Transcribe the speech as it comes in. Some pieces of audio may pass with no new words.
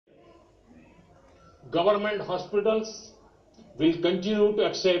Government hospitals will continue to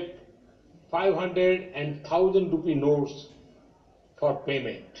accept 500 and 1000 rupee notes for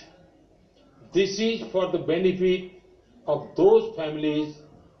payment. This is for the benefit of those families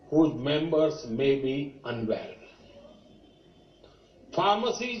whose members may be unwell.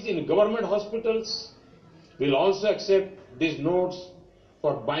 Pharmacies in government hospitals will also accept these notes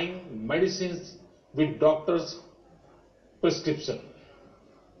for buying medicines with doctor's prescription.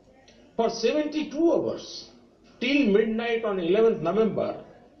 For 72 hours till midnight on 11th November,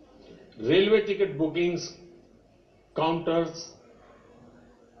 railway ticket bookings counters,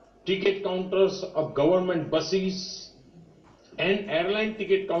 ticket counters of government buses and airline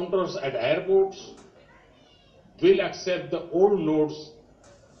ticket counters at airports will accept the old notes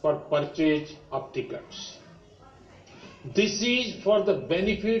for purchase of tickets. This is for the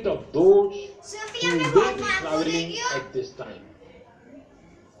benefit of those who may be traveling at this time.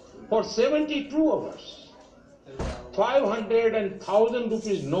 For 72 hours, 500 and 1000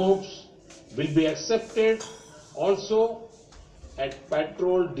 rupees notes will be accepted also at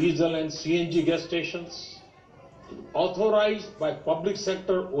petrol, diesel and CNG gas stations authorized by public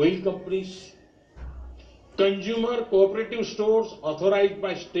sector oil companies, consumer cooperative stores authorized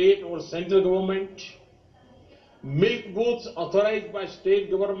by state or central government, milk booths authorized by state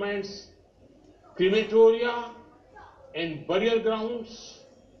governments, crematoria and burial grounds.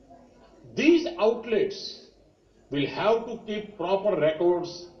 These outlets will have to keep proper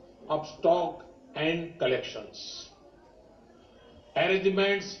records of stock and collections.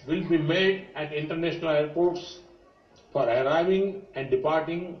 Arrangements will be made at international airports for arriving and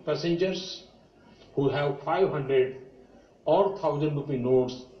departing passengers who have 500 or 1000 rupee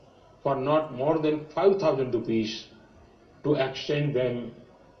notes for not more than 5000 rupees to exchange them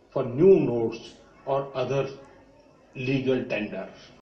for new notes or other legal tender.